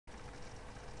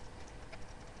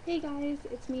Hey guys,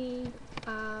 it's me.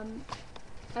 Um,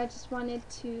 I just wanted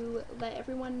to let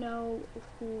everyone know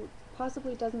who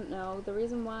possibly doesn't know the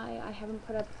reason why I haven't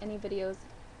put up any videos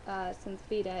since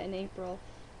beta in April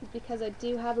is because I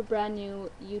do have a brand new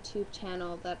YouTube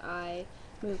channel that I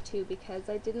moved to because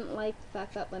I didn't like the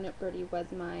fact that Linnet Birdie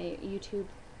was my YouTube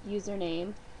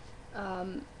username,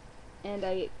 um,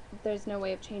 and there's no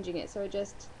way of changing it, so I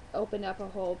just opened up a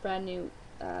whole brand new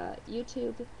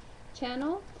YouTube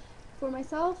channel for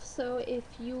myself. So if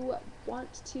you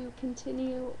want to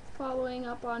continue following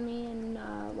up on me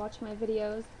and watch my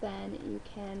videos, then you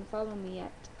can follow me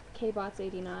at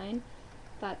kbots89.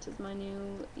 That is my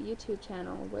new YouTube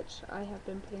channel, which I have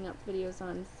been putting up videos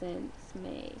on since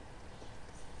May.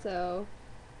 So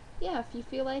yeah, if you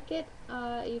feel like it,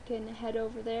 you can head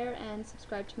over there and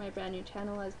subscribe to my brand new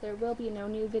channel, as there will be no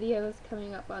new videos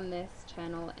coming up on this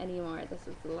channel anymore. This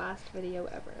is the last video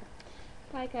ever.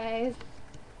 Bye guys!